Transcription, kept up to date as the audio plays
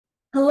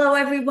Hello,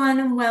 everyone,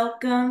 and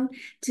welcome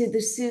to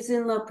the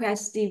Susan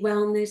Lopresti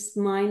Wellness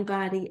Mind,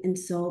 Body, and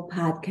Soul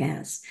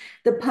podcast,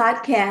 the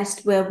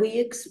podcast where we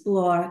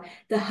explore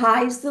the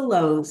highs, the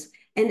lows,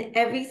 and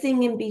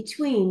everything in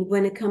between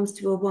when it comes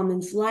to a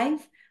woman's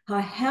life, her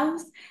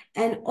health,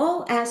 and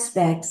all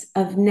aspects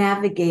of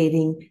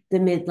navigating the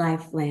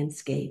midlife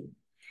landscape.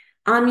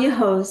 I'm your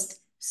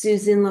host,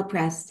 Susan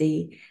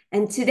Lopresti,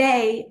 and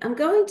today I'm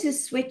going to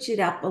switch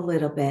it up a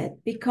little bit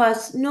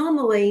because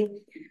normally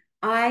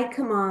I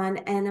come on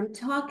and I'm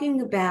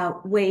talking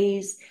about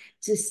ways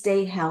to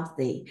stay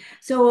healthy.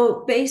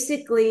 So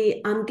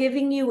basically, I'm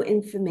giving you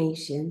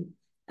information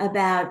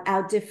about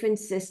our different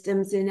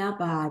systems in our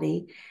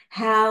body,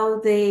 how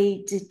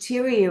they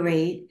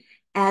deteriorate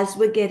as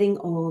we're getting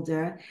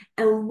older,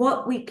 and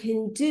what we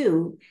can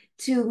do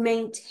to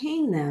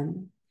maintain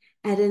them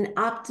at an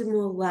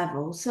optimal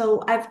level.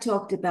 So I've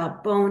talked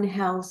about bone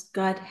health,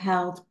 gut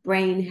health,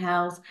 brain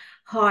health,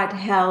 heart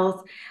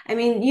health. I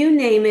mean, you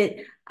name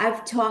it,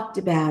 I've talked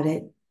about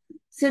it.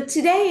 So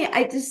today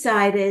I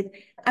decided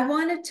I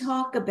want to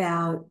talk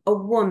about a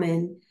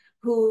woman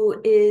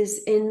who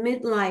is in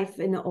midlife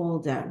and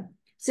older.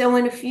 So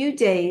in a few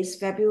days,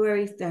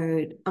 February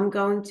 3rd, I'm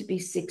going to be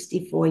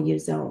 64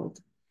 years old.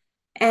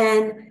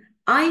 And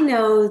I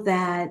know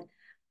that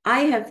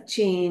I have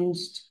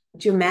changed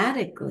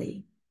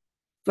dramatically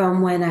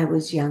from when I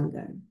was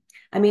younger.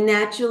 I mean,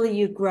 naturally,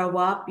 you grow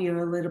up,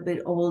 you're a little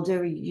bit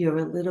older, you're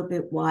a little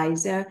bit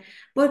wiser.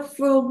 But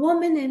for a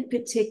woman in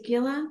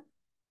particular,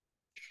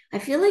 I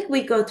feel like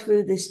we go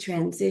through this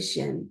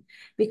transition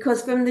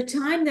because from the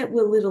time that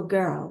we're little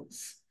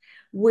girls,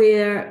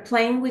 we're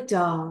playing with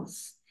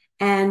dolls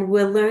and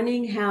we're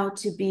learning how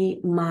to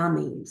be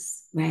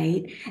mommies,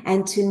 right?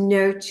 And to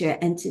nurture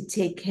and to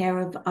take care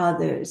of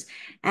others.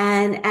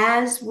 And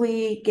as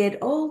we get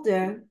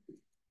older,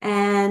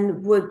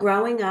 and we're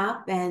growing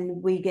up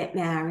and we get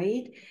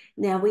married.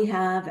 Now we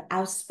have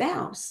our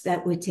spouse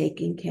that we're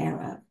taking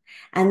care of.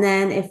 And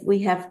then if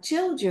we have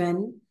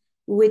children,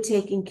 we're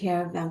taking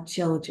care of our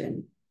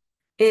children.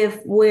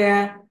 If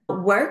we're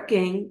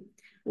working,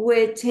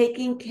 we're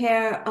taking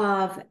care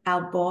of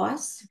our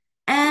boss.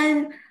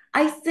 And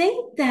I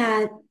think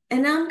that,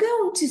 and I'm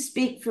going to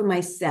speak for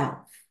myself.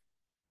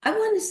 I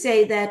want to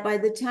say that by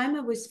the time I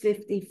was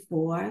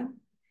 54,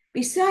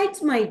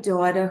 besides my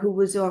daughter, who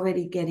was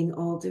already getting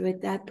older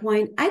at that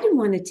point, I didn't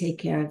want to take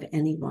care of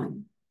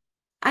anyone.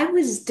 I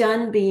was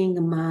done being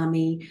a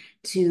mommy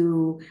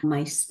to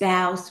my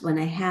spouse when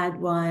I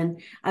had one.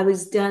 I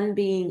was done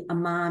being a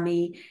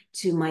mommy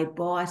to my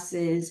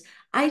bosses.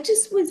 I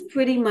just was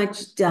pretty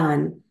much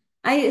done.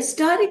 I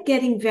started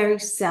getting very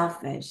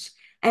selfish,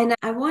 and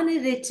I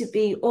wanted it to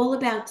be all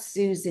about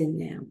Susan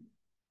now,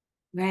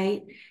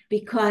 right?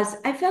 Because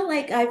I felt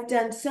like I've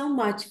done so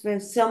much for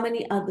so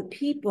many other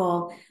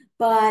people,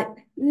 but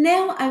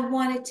now I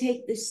want to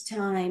take this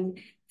time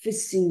for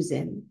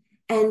Susan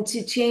and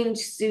to change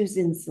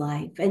Susan's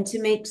life and to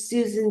make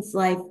Susan's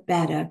life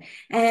better.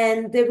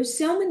 And there were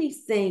so many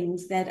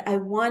things that I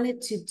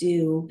wanted to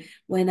do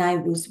when I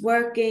was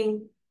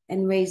working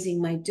and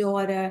raising my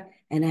daughter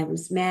and I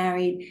was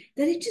married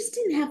that I just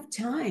didn't have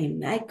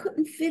time. I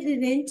couldn't fit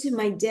it into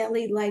my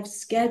daily life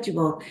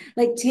schedule,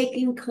 like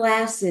taking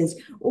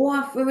classes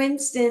or, for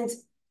instance,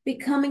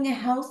 becoming a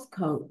health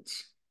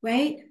coach,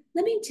 right?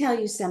 Let me tell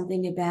you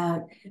something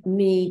about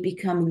me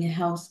becoming a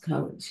health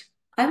coach.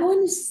 I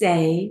want to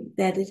say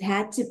that it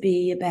had to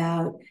be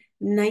about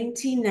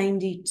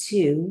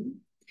 1992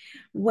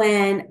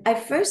 when I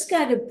first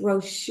got a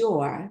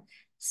brochure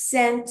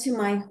sent to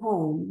my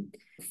home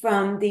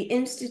from the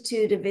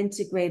Institute of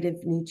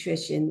Integrative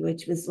Nutrition,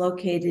 which was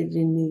located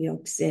in New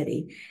York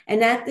City.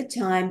 And at the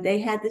time, they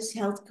had this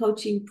health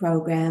coaching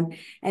program.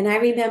 And I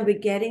remember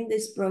getting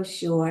this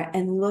brochure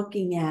and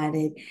looking at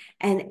it,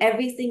 and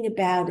everything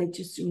about it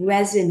just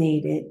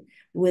resonated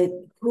with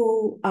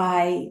who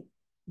I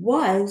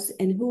was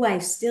and who I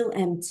still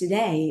am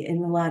today in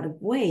a lot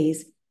of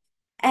ways.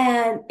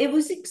 And it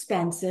was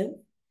expensive.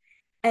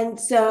 And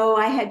so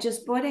I had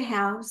just bought a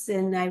house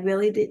and I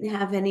really didn't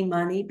have any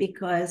money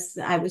because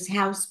I was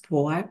house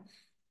poor.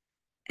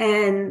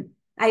 And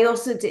I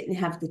also didn't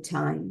have the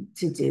time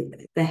to do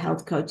the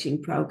health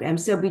coaching program.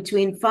 So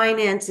between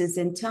finances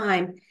and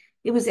time,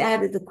 it was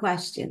out of the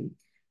question.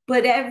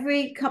 But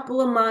every couple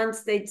of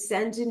months, they'd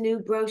send a new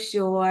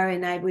brochure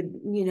and I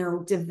would,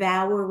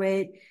 devour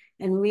it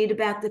and read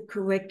about the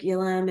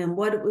curriculum and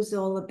what it was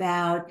all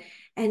about.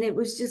 And it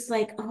was just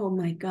like, oh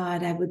my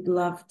God, I would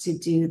love to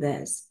do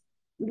this.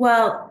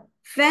 Well,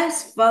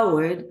 fast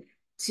forward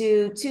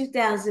to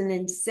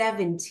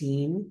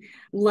 2017,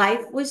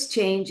 life was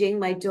changing.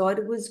 My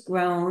daughter was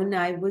grown.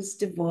 I was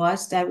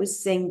divorced. I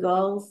was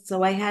single.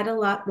 So I had a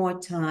lot more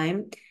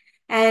time.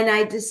 And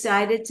I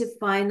decided to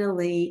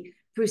finally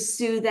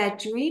pursue that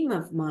dream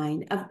of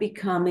mine of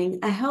becoming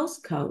a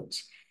health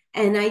coach.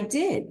 And I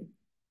did.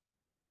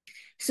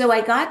 So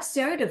I got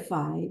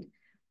certified.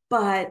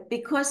 But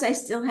because I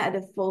still had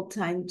a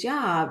full-time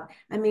job,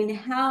 I mean,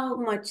 how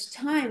much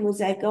time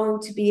was I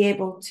going to be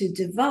able to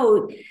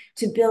devote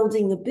to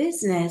building a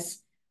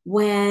business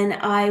when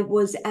I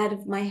was out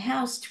of my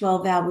house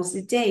 12 hours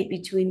a day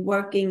between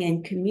working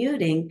and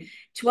commuting.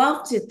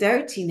 12 to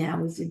 13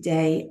 hours a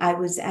day, I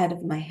was out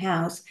of my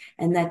house,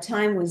 and that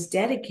time was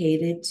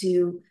dedicated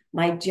to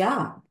my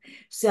job.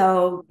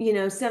 So,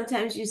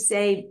 sometimes you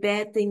say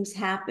bad things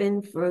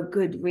happen for a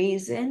good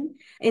reason.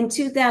 In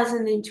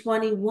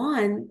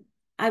 2021,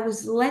 I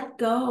was let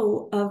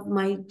go of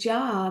my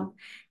job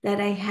that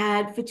I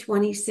had for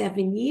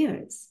 27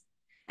 years.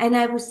 And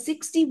I was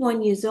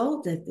 61 years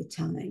old at the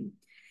time.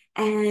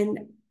 And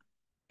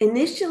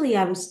initially,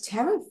 I was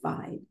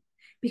terrified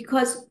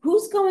because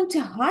who's going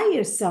to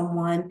hire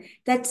someone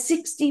that's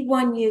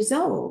 61 years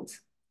old?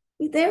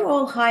 They're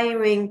all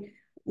hiring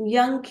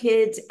young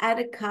kids out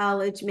of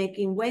college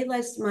making way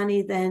less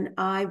money than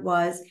I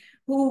was,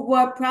 who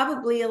were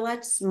probably a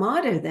lot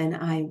smarter than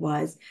I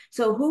was.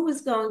 So, who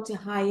was going to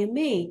hire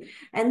me?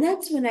 And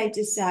that's when I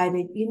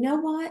decided, you know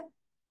what?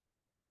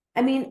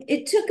 I mean,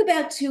 it took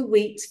about 2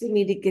 weeks for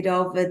me to get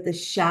over the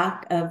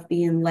shock of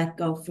being let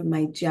go from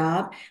my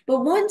job.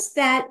 But once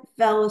that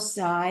fell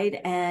aside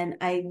and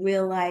I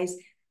realized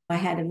I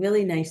had a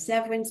really nice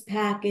severance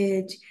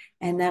package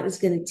and that was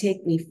going to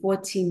take me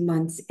 14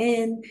 months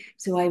in,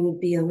 so I would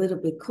be a little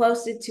bit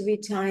closer to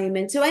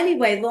retirement. So,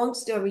 anyway, long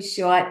story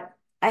short,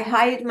 I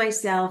hired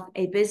myself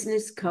a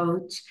business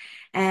coach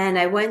and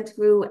I went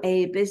through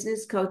a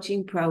business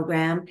coaching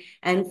program.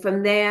 And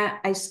from there,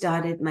 I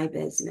started my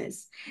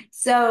business.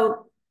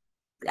 So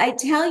I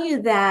tell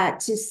you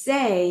that to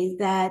say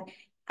that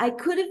I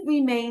could have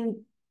remained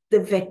the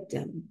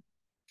victim.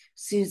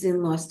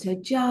 Susan lost her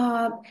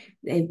job.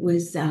 It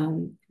was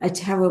a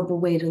terrible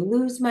way to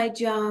lose my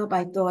job.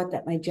 I thought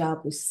that my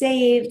job was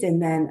saved,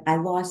 and then I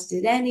lost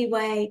it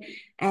anyway.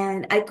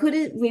 And I could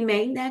have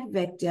remained that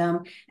victim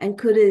and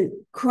could have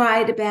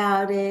cried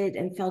about it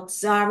and felt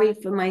sorry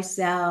for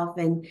myself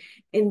and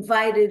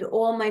invited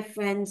all my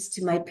friends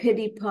to my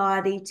pity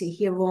party to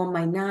hear all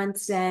my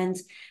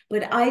nonsense.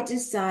 But I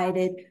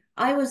decided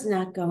I was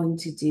not going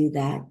to do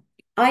that.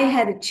 I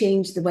had to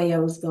change the way I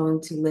was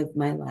going to live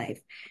my life.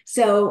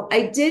 So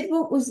I did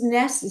what was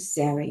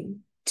necessary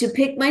to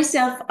pick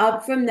myself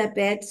up from that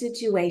bad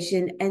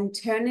situation and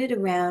turn it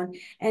around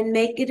and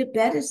make it a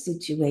better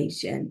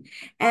situation.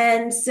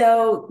 And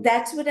so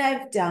that's what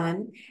I've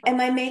done.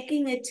 Am I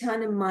making a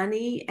ton of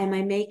money? Am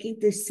I making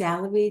the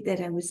salary that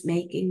I was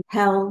making?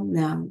 Hell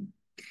no.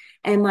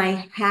 Am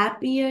I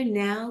happier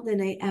now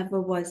than I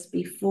ever was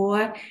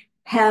before?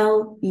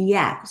 Hell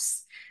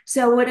yes.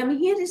 So, what I'm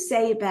here to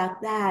say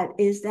about that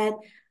is that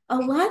a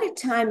lot of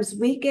times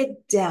we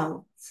get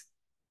dealt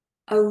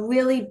a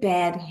really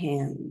bad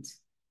hand,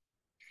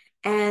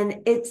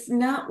 and it's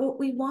not what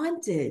we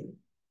wanted.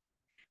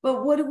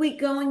 But what are we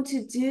going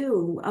to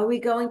do? Are we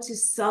going to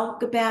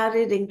sulk about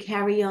it and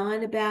carry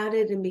on about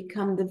it and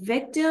become the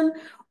victim?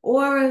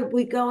 Or are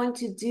we going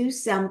to do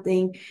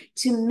something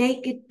to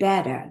make it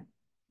better?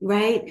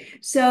 Right?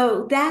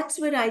 So that's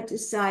what I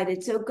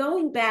decided. So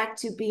going back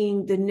to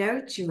being the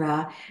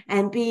nurturer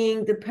and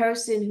being the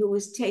person who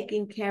was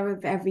taking care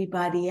of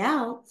everybody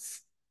else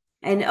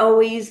and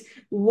always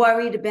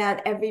worried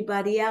about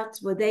everybody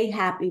else. Were they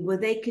happy? Were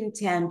they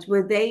content?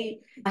 Were they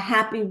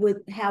happy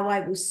with how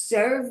I was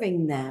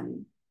serving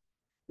them?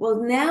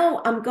 Well,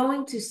 now I'm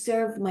going to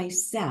serve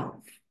myself.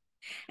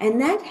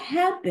 And that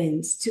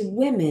happens to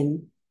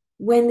women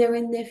when they're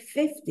in their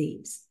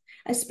 50s,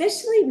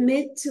 especially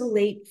mid to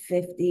late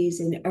 50s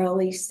and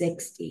early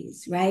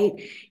 60s, right?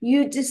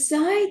 You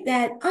decide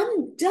that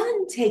I'm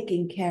done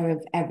taking care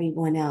of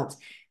everyone else.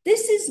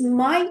 This is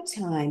my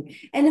time.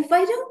 And if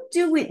I don't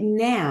do it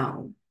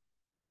now,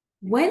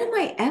 when am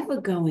I ever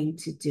going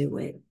to do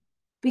it?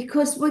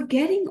 Because we're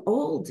getting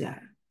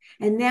older.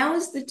 And now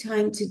is the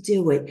time to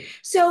do it.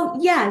 So,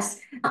 yes,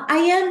 I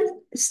am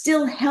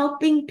still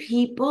helping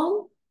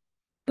people,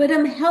 but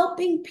I'm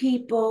helping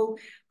people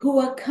who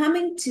are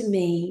coming to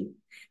me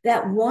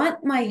that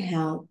want my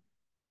help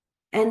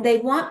and they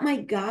want my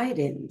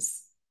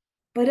guidance,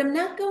 but I'm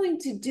not going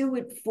to do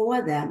it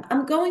for them.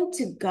 I'm going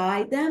to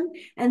guide them,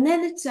 and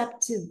then it's up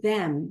to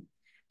them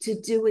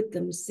to do it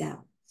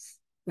themselves.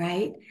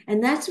 Right.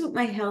 And that's what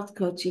my health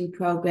coaching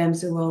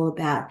programs are all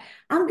about.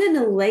 I'm going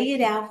to lay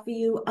it out for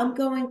you. I'm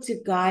going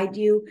to guide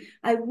you.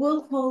 I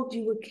will hold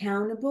you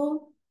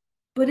accountable.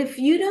 But if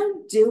you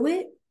don't do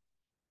it,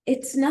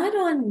 it's not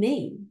on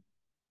me.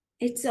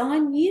 It's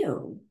on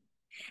you.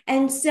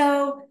 And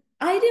so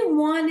I didn't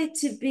want it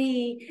to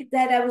be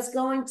that I was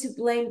going to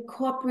blame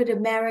corporate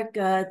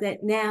America,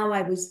 that now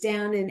I was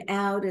down and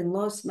out and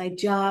lost my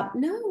job.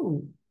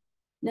 No,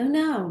 no,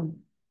 no.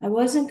 I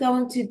wasn't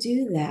going to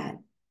do that.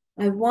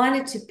 I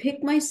wanted to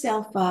pick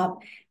myself up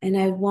and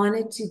I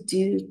wanted to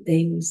do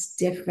things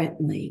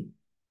differently.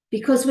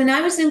 Because when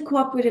I was in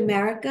corporate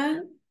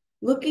America,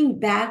 looking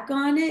back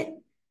on it,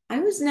 I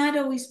was not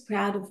always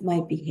proud of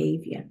my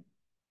behavior.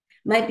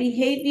 My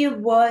behavior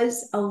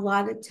was a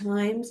lot of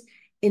times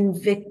in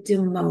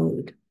victim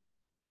mode.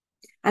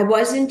 I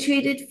wasn't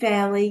treated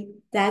fairly,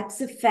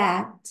 that's a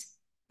fact.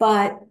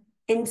 But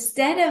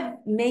instead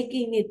of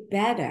making it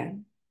better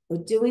or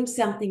doing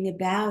something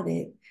about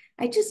it,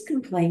 I just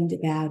complained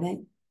about it.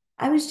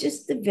 I was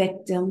just the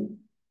victim,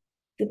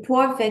 the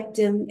poor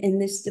victim in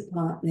this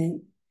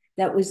department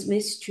that was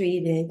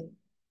mistreated,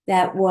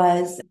 that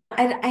was,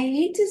 I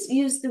hate to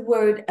use the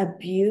word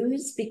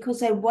abuse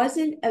because I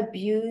wasn't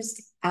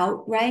abused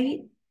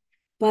outright,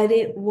 but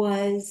it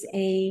was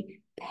a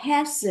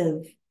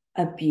passive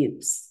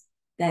abuse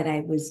that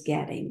I was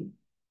getting.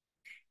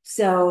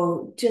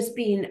 So just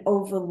being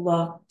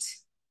overlooked,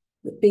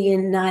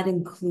 being not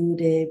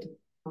included,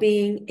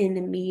 being in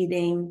a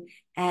meeting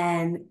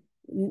and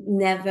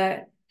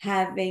never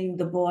having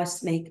the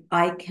boss make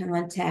eye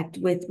contact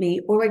with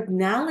me or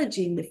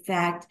acknowledging the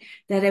fact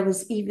that I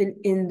was even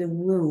in the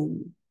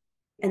room.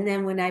 And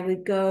then when I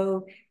would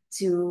go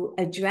to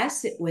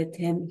address it with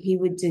him, he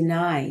would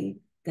deny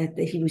that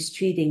he was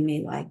treating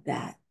me like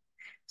that.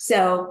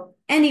 So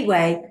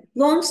anyway,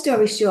 long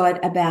story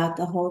short about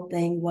the whole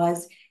thing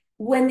was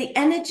when the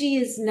energy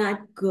is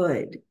not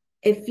good,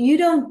 if you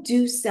don't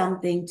do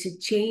something to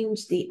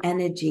change the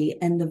energy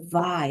and the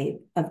vibe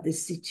of the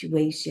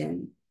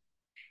situation,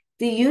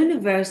 the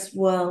universe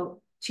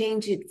will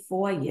change it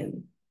for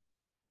you.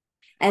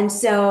 And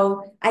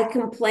so I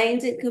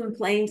complained and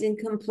complained and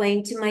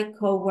complained to my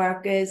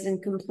coworkers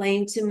and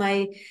complained to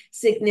my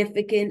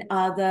significant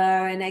other,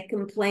 and I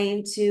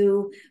complained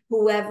to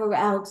whoever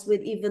else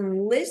would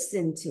even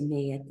listen to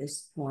me at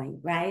this point,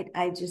 right?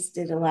 I just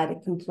did a lot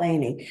of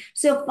complaining.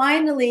 So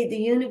finally,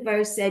 the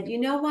universe said, you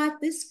know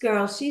what? This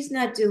girl, she's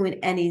not doing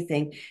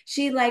anything.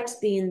 She likes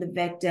being the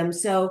victim.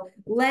 So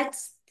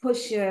let's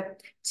push her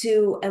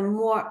to a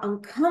more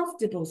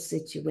uncomfortable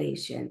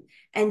situation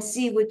and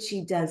see what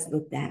she does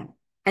with that.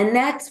 And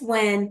that's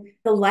when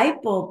the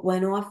light bulb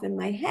went off in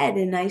my head.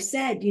 And I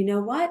said, you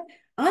know what?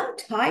 I'm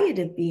tired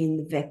of being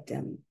the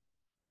victim.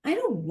 I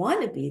don't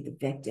want to be the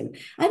victim.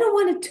 I don't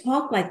want to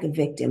talk like a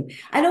victim.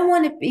 I don't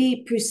want to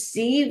be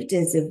perceived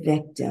as a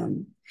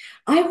victim.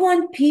 I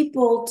want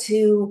people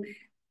to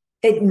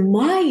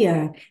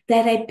admire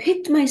that I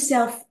picked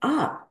myself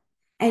up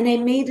and I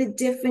made a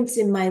difference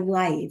in my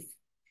life.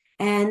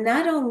 And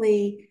not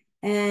only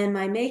am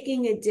I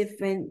making a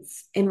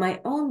difference in my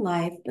own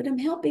life, but I'm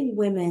helping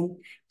women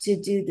to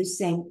do the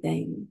same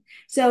thing.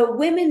 So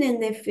women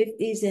in their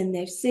 50s and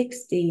their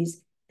 60s,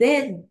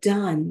 they're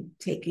done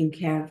taking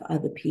care of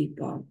other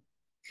people,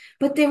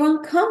 but they're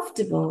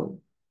uncomfortable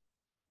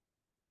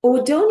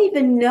or don't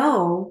even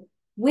know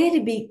where to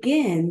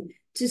begin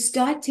to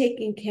start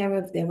taking care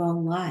of their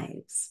own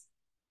lives.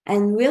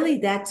 And really,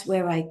 that's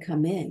where I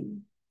come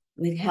in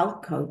with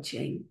health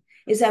coaching,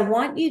 is I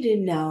want you to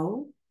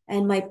know,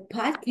 and my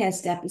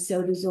podcast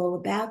episode is all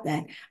about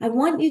that. I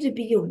want you to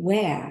be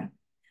aware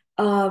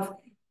of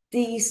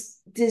these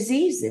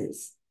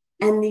diseases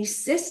and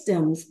these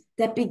systems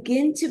that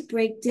begin to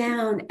break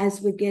down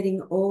as we're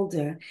getting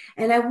older.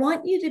 And I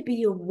want you to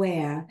be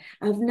aware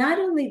of not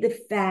only the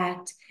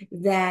fact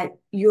that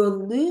you're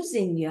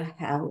losing your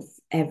health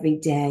every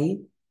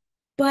day,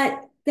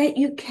 but that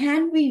you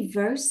can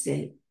reverse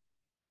it.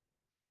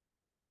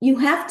 You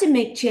have to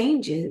make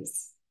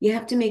changes. You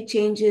have to make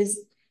changes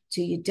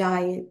to your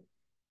diet,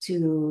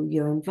 to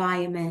your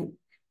environment,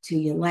 to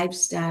your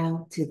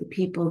lifestyle, to the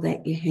people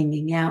that you're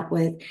hanging out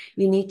with.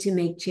 You need to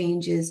make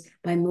changes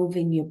by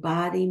moving your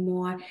body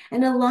more.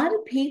 And a lot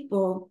of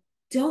people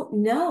don't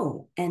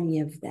know any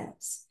of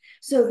this.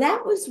 So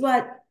that was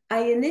what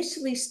I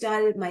initially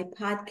started my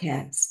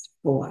podcast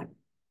for,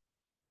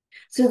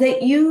 so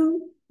that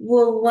you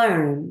will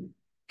learn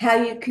how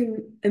you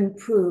can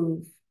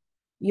improve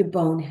your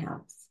bone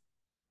health,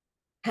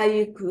 how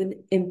you could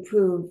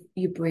improve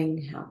your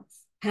brain health,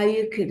 how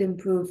you could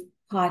improve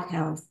heart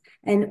health,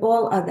 and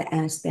all other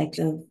aspects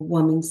of a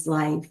woman's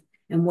life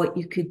and what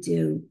you could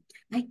do.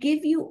 I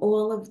give you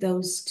all of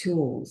those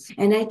tools,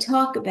 and I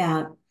talk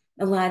about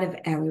a lot of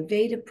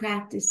Ayurveda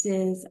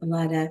practices, a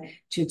lot of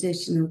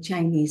traditional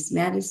Chinese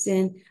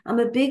medicine. I'm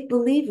a big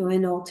believer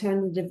in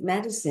alternative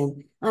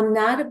medicine. I'm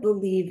not a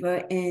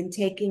believer in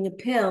taking a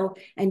pill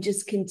and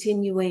just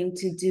continuing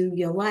to do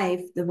your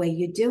life the way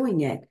you're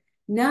doing it.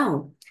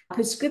 No,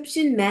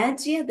 prescription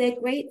meds, yeah, they're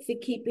great for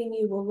keeping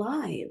you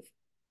alive.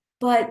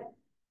 But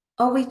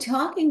are we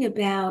talking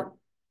about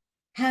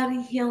how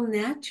to heal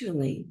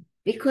naturally?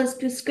 Because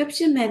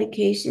prescription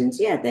medications,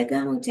 yeah, they're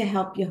going to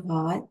help your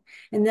heart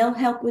and they'll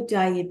help with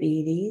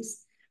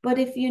diabetes. But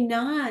if you're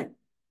not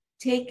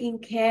taking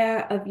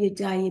care of your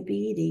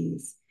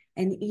diabetes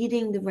and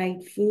eating the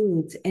right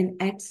foods and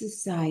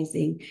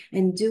exercising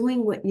and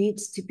doing what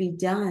needs to be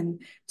done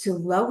to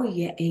lower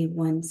your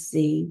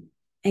A1C,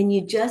 and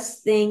you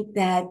just think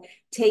that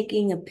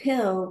taking a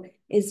pill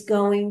is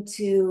going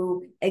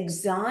to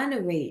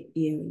exonerate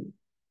you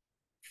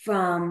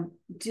from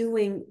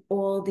doing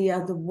all the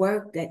other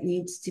work that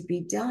needs to be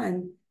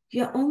done,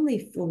 you're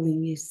only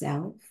fooling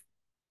yourself.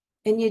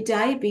 And your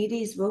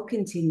diabetes will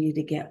continue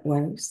to get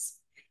worse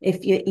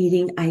if you're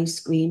eating ice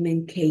cream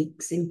and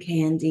cakes and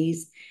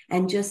candies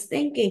and just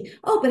thinking,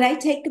 oh, but I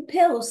take a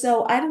pill,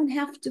 so I don't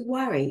have to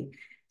worry.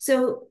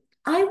 So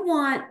I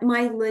want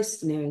my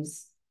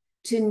listeners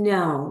to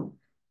know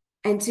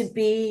and to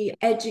be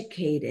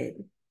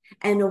educated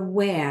and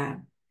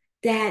aware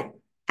that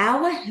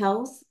our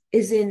health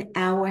is in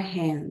our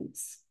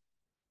hands,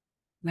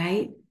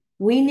 right?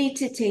 We need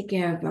to take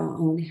care of our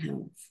own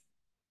health.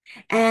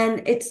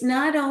 And it's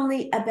not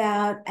only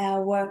about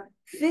our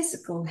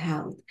physical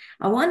health.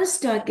 I want to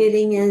start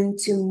getting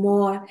into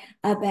more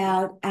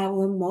about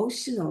our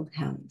emotional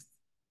health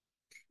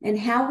and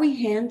how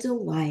we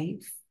handle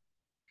life.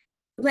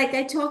 Like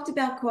I talked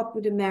about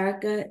corporate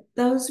America,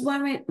 those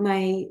weren't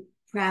my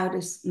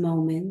proudest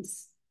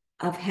moments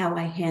of how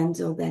I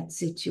handled that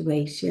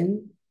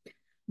situation.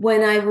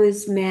 When I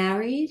was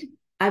married,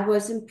 I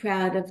wasn't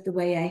proud of the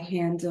way I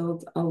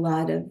handled a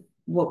lot of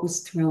what was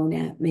thrown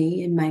at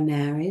me in my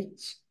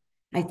marriage.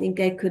 I think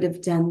I could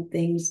have done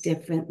things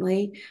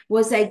differently.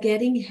 Was I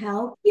getting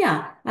help?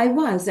 Yeah, I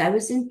was. I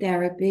was in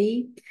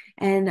therapy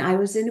and I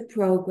was in a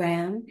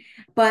program,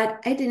 but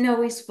I didn't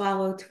always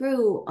follow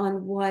through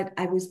on what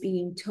I was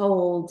being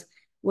told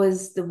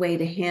was the way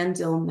to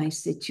handle my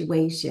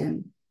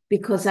situation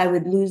because I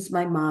would lose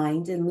my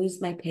mind and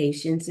lose my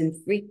patience and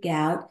freak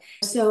out.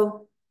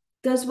 So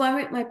those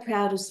weren't my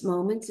proudest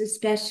moments,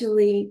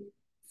 especially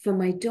for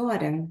my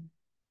daughter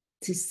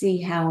to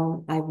see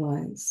how I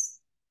was.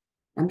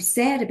 I'm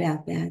sad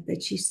about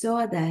that she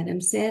saw that.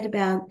 I'm sad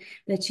about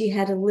that she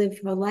had to live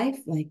her life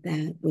like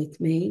that with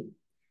me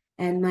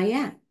and my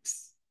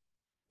ex.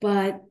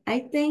 But I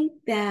think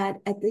that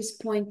at this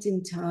point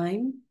in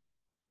time,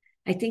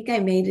 I think I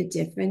made a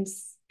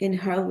difference in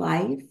her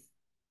life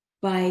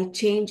by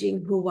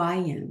changing who I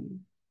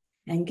am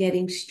and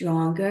getting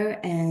stronger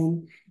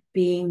and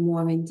being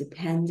more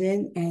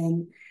independent.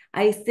 And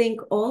I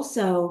think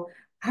also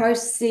her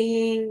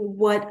seeing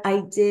what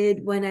I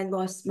did when I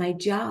lost my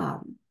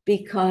job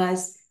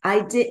because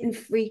I didn't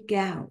freak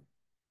out.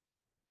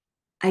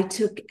 I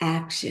took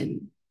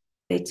action.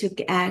 I took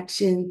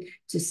action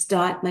to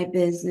start my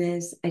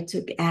business. I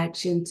took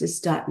action to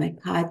start my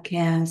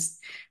podcast.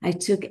 I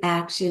took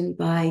action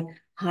by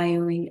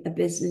hiring a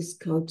business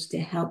coach to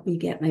help me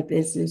get my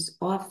business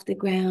off the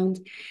ground.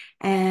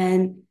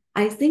 And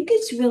I think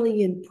it's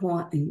really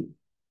important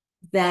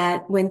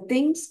that when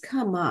things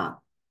come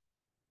up,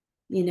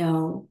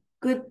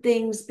 good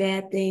things,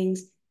 bad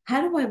things,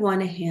 how do I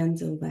want to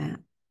handle that?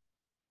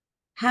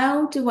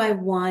 How do I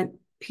want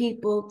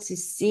people to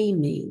see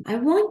me? I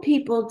want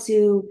people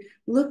to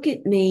look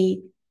at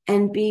me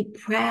and be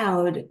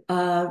proud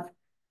of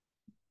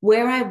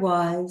where I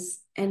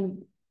was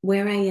and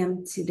where I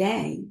am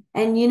today.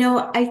 And,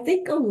 I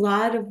think a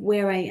lot of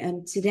where I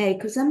am today,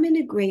 because I'm in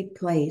a great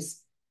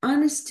place,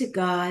 honest to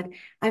God,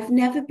 I've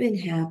never been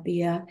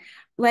happier.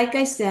 Like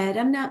I said,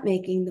 I'm not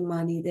making the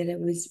money that I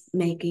was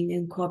making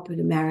in corporate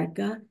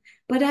America,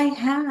 but I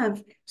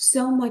have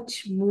so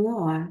much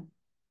more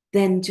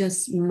than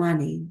just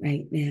money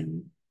right now,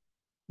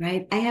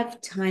 right? I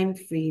have time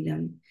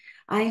freedom.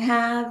 I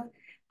have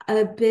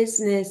a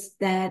business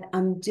that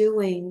I'm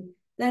doing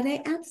that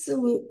I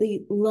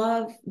absolutely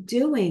love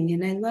doing,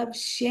 and I love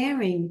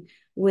sharing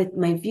with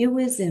my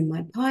viewers in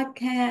my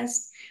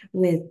podcast,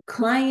 with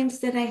clients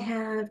that I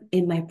have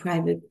in my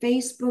private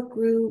Facebook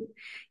group.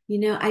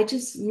 I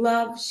just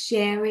love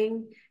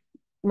sharing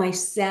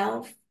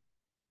myself,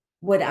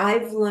 what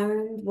I've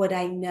learned, what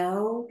I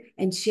know,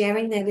 and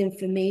sharing that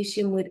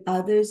information with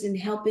others and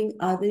helping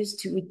others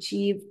to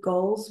achieve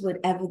goals,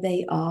 whatever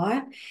they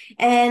are.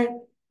 And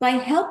by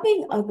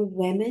helping other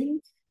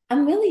women,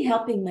 I'm really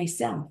helping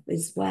myself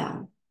as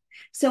well.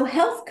 So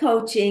health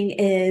coaching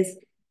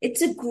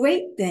it's a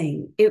great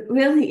thing. It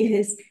really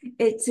is.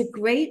 It's a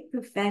great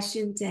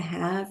profession to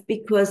have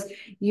because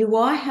you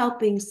are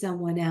helping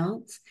someone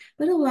else.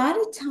 But a lot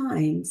of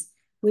times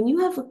when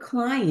you have a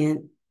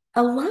client,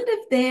 a lot of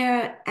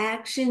their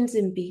actions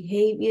and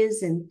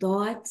behaviors and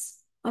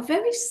thoughts are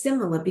very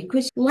similar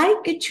because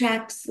like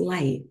attracts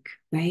like,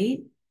 right?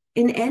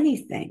 In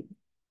anything,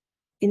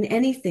 in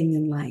anything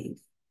in life,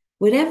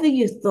 whatever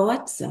your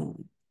thoughts are,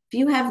 if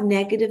you have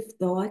negative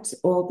thoughts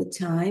all the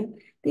time,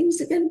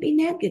 things are going to be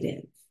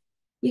negative.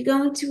 You're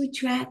going to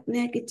attract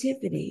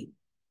negativity.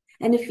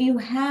 And if you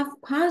have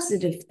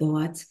positive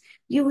thoughts,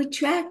 you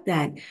attract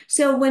that.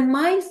 So when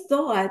my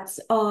thoughts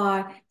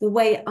are the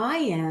way I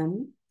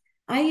am,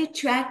 I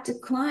attract a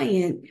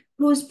client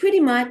who's pretty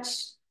much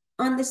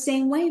on the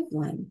same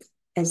wavelength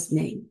as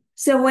me.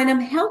 So when I'm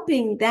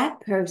helping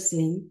that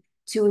person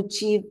to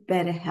achieve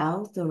better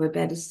health or a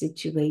better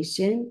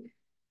situation,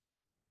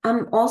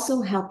 I'm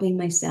also helping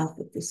myself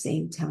at the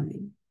same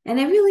time. And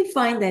I really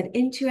find that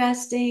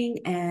interesting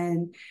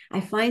and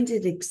I find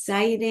it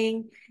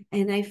exciting.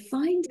 And I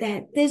find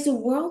that there's a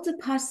world of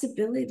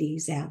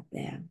possibilities out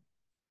there.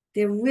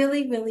 There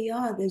really, really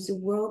are. There's a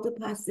world of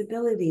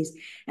possibilities.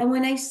 And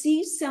when I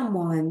see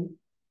someone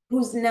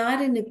who's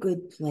not in a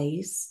good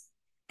place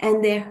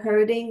and they're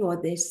hurting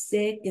or they're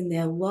sick and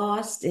they're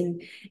lost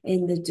in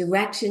the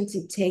direction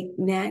to take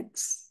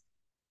next,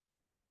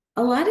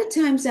 a lot of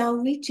times I'll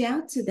reach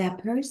out to that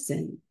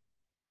person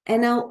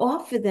and I'll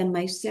offer them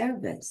my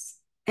service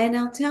and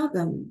I'll tell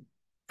them,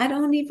 I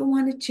don't even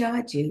want to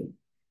charge you.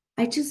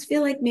 I just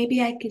feel like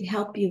maybe I could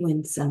help you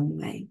in some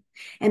way.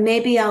 And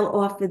maybe I'll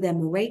offer them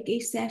a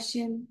Reiki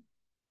session.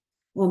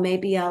 or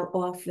maybe I'll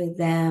offer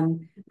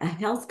them a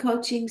health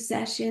coaching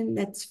session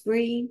that's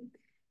free,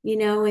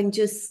 and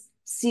just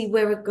see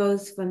where it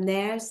goes from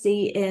there,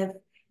 see if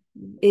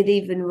it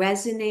even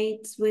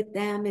resonates with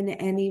them in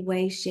any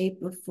way, shape,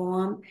 or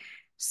form.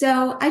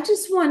 So I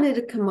just wanted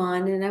to come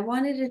on and I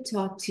wanted to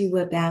talk to you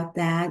about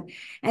that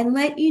and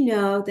let you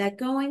know that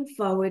going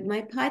forward,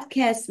 my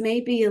podcast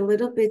may be a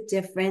little bit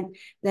different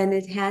than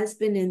it has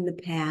been in the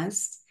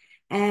past.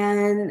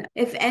 And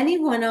if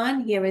anyone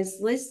on here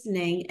is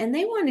listening and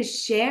they want to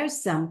share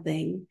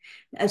something,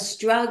 a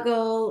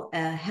struggle,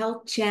 a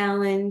health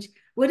challenge,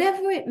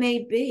 whatever it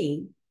may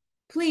be,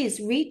 please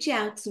reach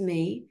out to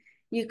me.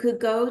 You could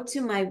go to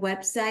my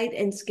website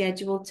and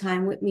schedule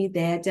time with me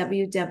there,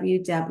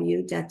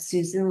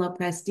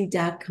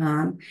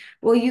 www.susanlopresti.com,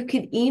 or you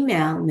could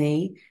email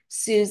me,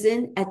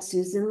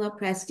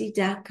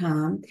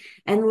 susan@susanlopresti.com,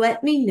 and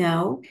let me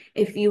know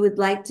if you would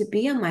like to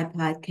be on my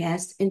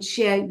podcast and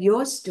share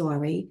your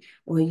story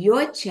or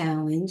your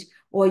challenge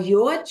or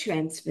your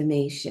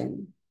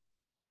transformation,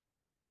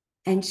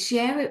 and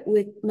share it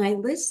with my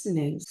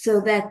listeners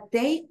so that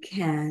they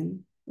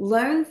can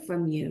learn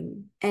from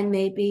you and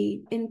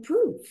maybe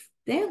improve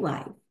their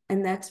life.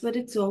 And that's what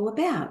it's all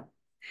about.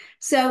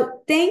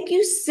 So thank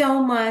you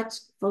so much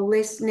for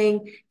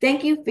listening.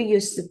 Thank you for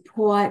your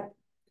support.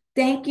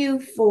 Thank you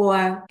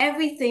for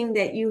everything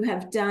that you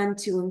have done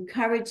to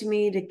encourage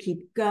me to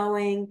keep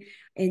going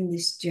in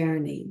this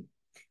journey.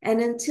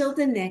 And until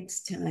the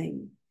next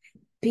time,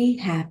 be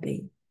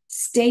happy,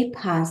 stay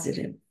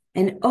positive,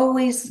 and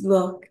always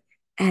look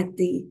at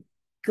the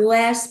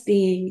glass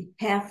being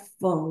half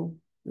full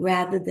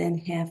rather than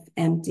half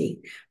empty.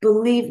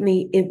 Believe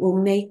me, it will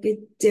make a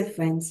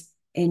difference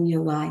in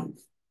your life.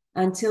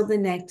 Until the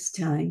next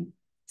time,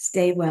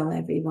 stay well,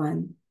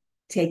 everyone.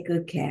 Take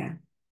good care.